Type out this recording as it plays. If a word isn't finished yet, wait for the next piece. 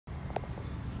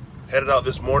Headed out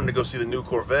this morning to go see the new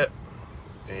Corvette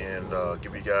and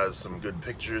give you guys some good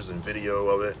pictures and video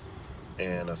of it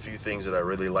and a few things that I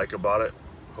really like about it.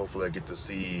 Hopefully I get to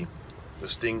see the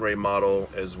Stingray model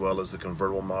as well as the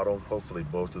convertible model. Hopefully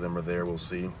both of them are there, we'll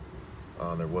see.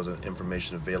 There wasn't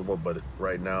information available, but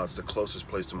right now it's the closest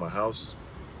place to my house.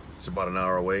 It's about an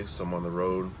hour away, so I'm on the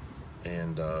road,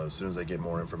 and as soon as I get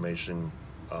more information,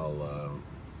 I'll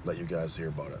let you guys hear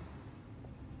about it.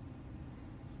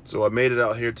 So I made it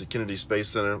out here to Kennedy Space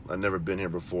Center. I've never been here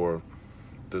before.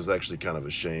 This is actually kind of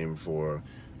a shame for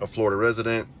a Florida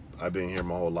resident. I've been here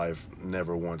my whole life,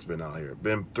 never once been out here.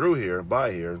 Been through here,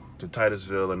 by here, to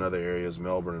Titusville and other areas,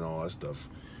 Melbourne and all that stuff.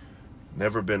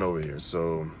 Never been over here,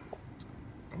 so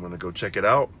I'm gonna go check it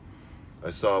out.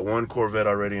 I saw one Corvette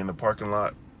already in the parking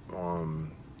lot.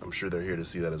 I'm sure they're here to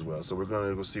see that as well. So we're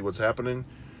gonna go see what's happening.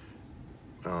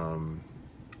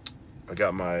 I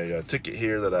got my ticket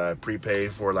here that I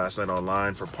prepaid for last night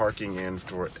online for parking and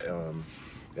for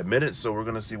admittance. So we're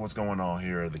gonna see what's going on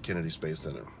here at the Kennedy Space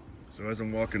Center. So as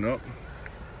I'm walking up,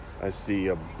 I see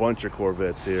a bunch of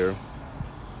Corvettes here.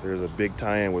 There's a big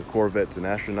tie-in with Corvettes and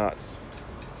astronauts.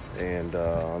 And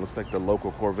looks like the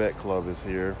local Corvette club is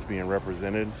here being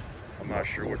represented. I'm not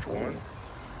sure which one,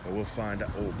 but we'll find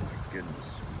out. Oh my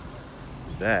goodness.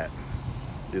 That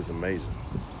is amazing.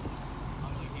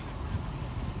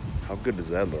 How good does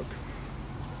that look?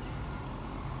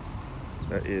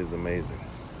 That is amazing.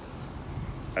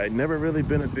 I've never really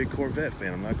been a big Corvette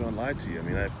fan, I'm not gonna lie to you. I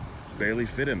mean, I barely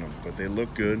fit in them, but they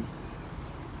look good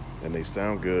and they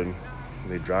sound good and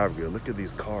they drive good. Look at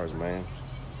these cars, man.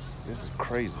 This is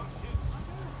crazy.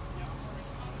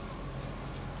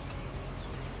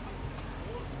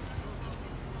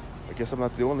 I guess I'm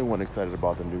not the only one excited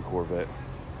about the new Corvette.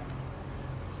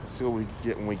 Let's see what we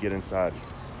get when we get inside.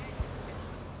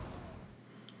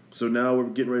 So now we're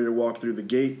getting ready to walk through the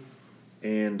gate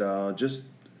and just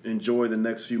enjoy the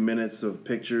next few minutes of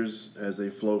pictures as they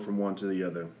flow from one to the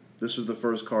other. This was the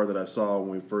first car that I saw when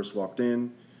we first walked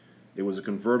in. It was a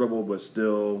convertible, but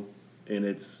still in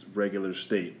its regular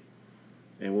state.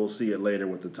 And we'll see it later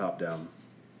with the top down.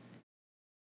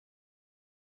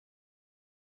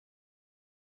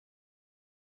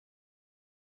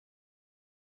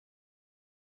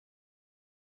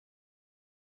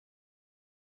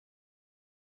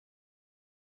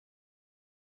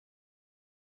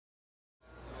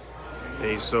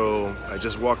 Hey, so I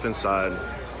just walked inside.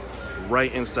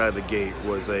 Right inside the gate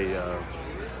was a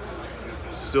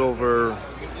silver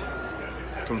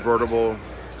convertible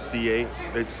C8.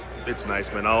 It's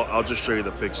nice, man. I'll just show you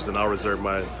the pictures and I'll reserve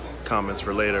my comments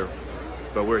for later.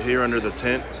 But we're here under the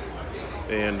tent,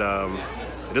 and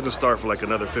it doesn't start for like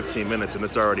another 15 minutes, and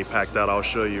it's already packed out. I'll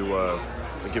show you. I'll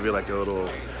give you like a little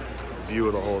view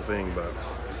of the whole thing, but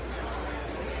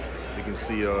you can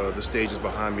see the stage is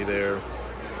behind me there,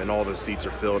 and all the seats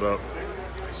are filled up.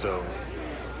 So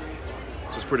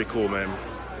it's just pretty cool, man.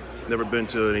 Never been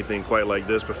to anything quite like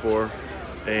this before,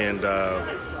 and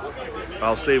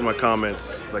I'll save my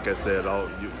comments. Like I said,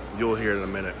 you'll hear it in a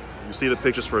minute. You see the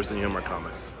pictures first, and you hear my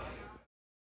comments.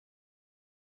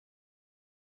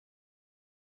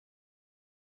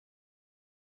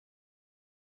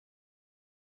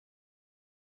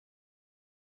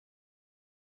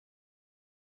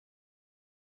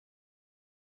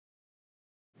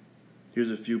 Here's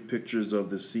a few pictures of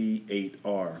the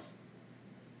C8R.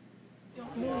 Go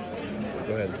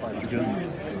ahead. You good?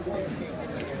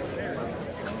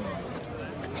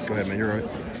 Go ahead, man. You're right.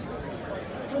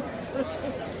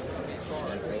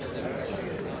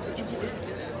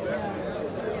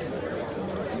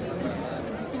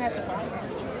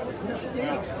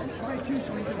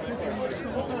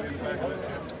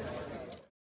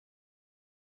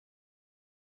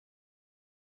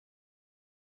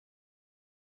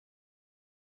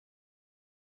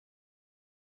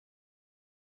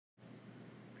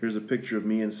 Here's a picture of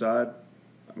me inside.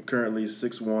 I'm currently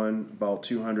 6'1", about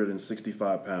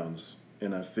 265 pounds,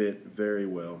 and I fit very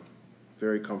well,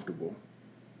 very comfortable.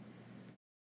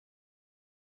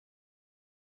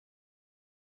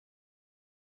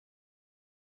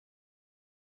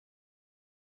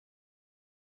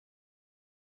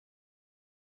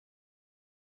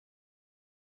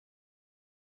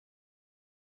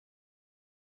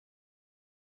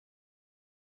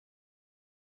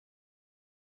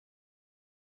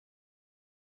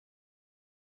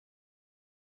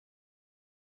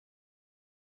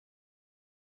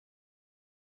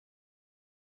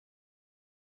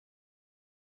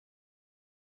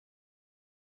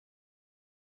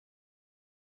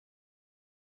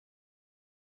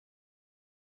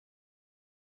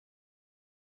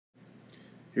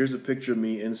 Here's a picture of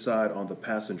me inside on the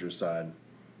passenger side.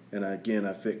 and again,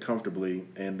 I fit comfortably,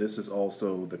 and this is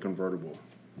also the convertible.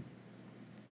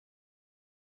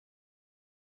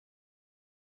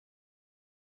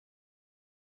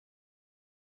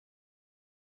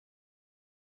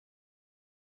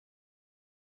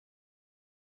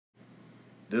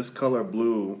 This color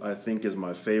blue, I think, is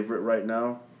my favorite right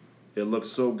now. It looks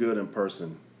so good in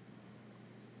person,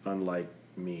 unlike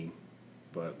me,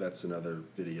 but that's another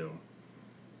video.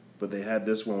 But they had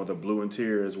this one with a blue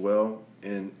interior as well,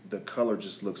 and the color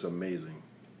just looks amazing.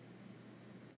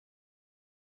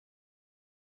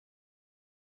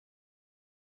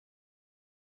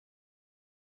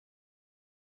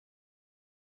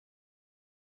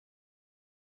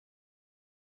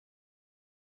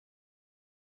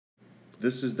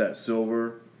 This is that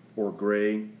silver or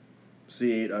gray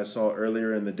C8 I saw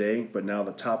earlier in the day, but now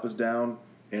the top is down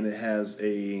and it has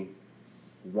a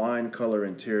wine color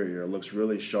interior. It looks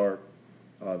really sharp.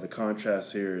 The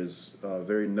contrast here is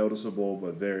very noticeable,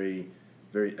 but very,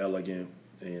 very elegant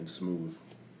and smooth.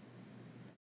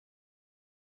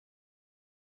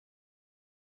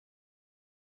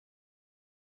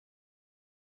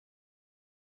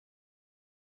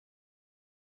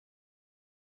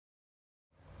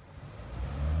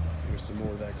 Here's some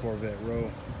more of that Corvette row.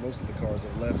 Most of the cars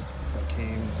that left that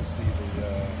came to see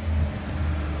the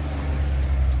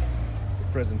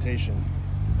presentation.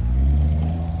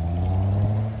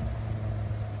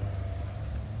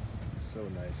 So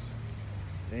nice.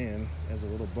 And as a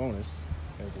little bonus,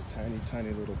 as a tiny,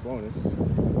 tiny little bonus, and the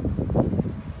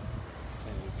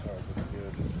cars look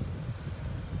good.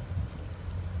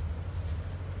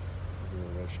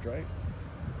 Red stripe.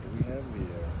 Here we have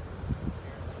Leo.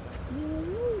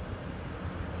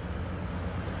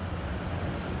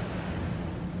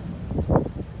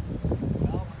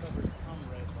 Valve covers come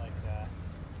red like that.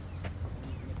 And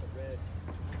you can get the red,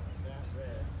 that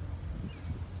red.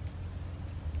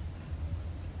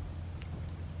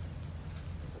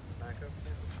 Let's put the back up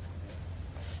there.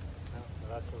 No,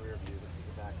 that's the rear view. This is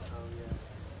the back. Oh, yeah.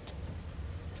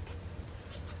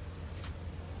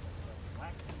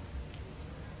 Black.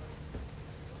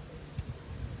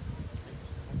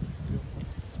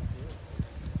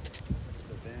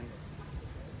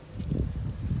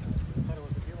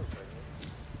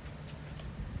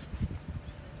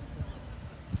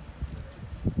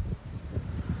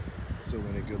 So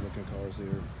many good looking cars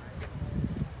here.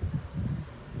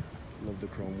 Love the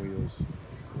chrome wheels.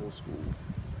 Old school.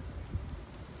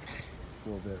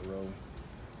 Corvette row.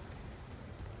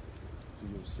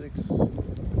 C06.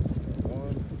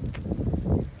 C1.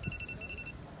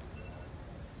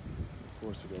 Of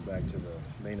course, we go back to the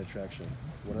main attraction.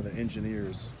 One of the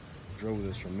engineers drove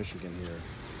this from Michigan here.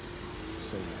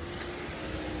 So nice.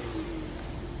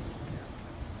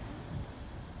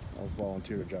 I'll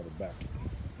volunteer to drive it back.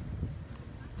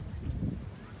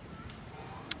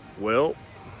 Well,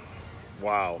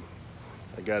 wow.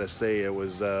 I gotta say, it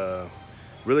was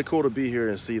really cool to be here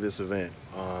and see this event.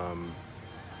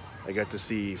 I got to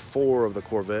see 4 of the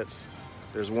Corvettes.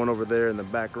 There's one over there in the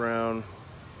background.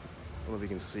 I don't know if you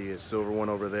can see it, silver one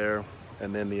over there.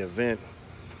 And then the event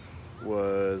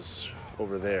was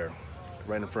over there.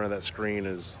 Right in front of that screen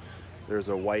there's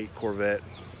a white Corvette,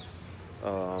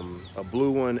 a blue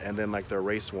one, and then like their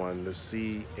race one, the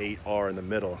C8R in the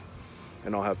middle.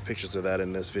 And I'll have pictures of that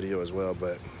in this video as well.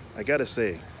 But I gotta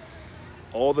say,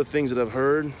 all the things that I've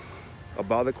heard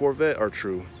about the Corvette are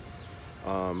true.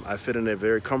 I fit in it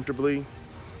very comfortably.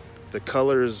 The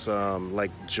colors like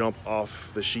jump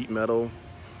off the sheet metal.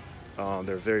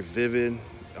 They're very vivid.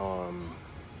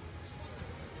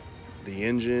 The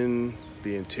engine,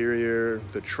 the interior,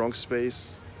 the trunk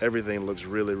space, everything looks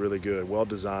really, really good, well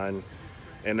designed.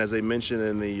 And as they mentioned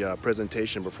in the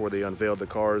presentation before they unveiled the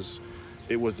cars,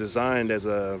 it was designed as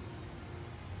a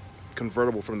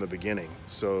convertible from the beginning.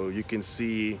 So you can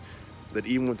see that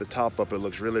even with the top up, it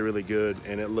looks really, really good,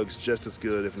 and it looks just as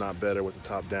good, if not better, with the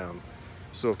top down.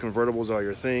 So if convertibles are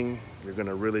your thing, you're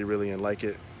gonna really, really like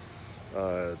it.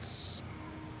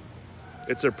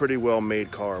 It's a pretty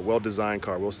well-made car, well-designed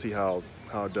car. We'll see how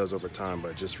it does over time,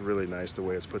 but just really nice the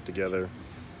way it's put together.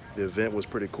 The event was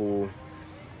pretty cool.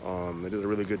 They did a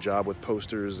really good job with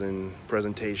posters and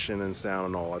presentation and sound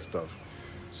and all that stuff.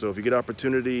 So if you get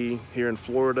opportunity here in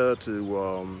Florida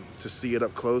to see it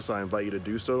up close, I invite you to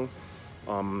do so.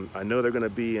 I know they're going to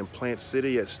be in Plant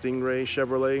City at Stingray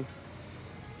Chevrolet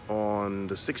on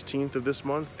the 16th of this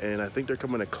month, and I think they're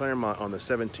coming to Claremont on the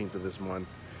 17th of this month,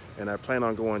 and I plan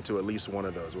on going to at least one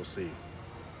of those. We'll see.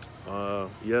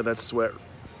 Yeah, that's sweat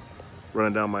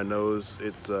running down my nose.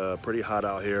 It's pretty hot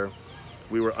out here.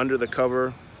 We were under the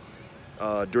cover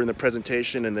during the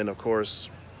presentation, and then of course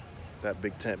that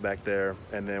big tent back there.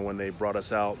 And then when they brought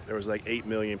us out, there was like 8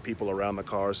 million people around the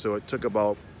car. So it took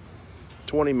about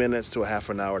 20 minutes to a half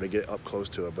an hour to get up close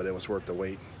to it, but it was worth the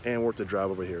wait and worth the drive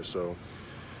over here. So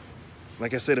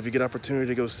like I said, if you get opportunity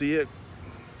to go see it,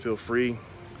 feel free.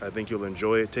 I think you'll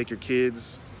enjoy it. Take your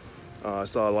kids. I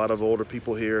saw a lot of older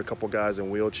people here, a couple guys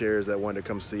in wheelchairs that wanted to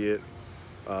come see it.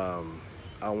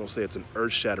 I won't say it's an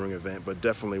earth-shattering event, but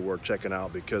definitely worth checking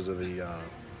out because of the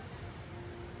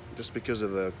just because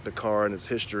of the car and its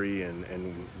history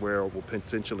and where it will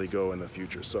potentially go in the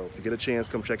future. So if you get a chance,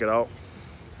 come check it out.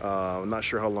 I'm not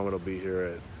sure how long it'll be here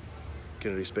at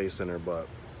Kennedy Space Center, but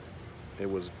it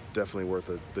was definitely worth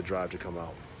the drive to come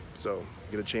out. So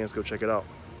get a chance, go check it out.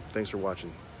 Thanks for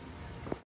watching.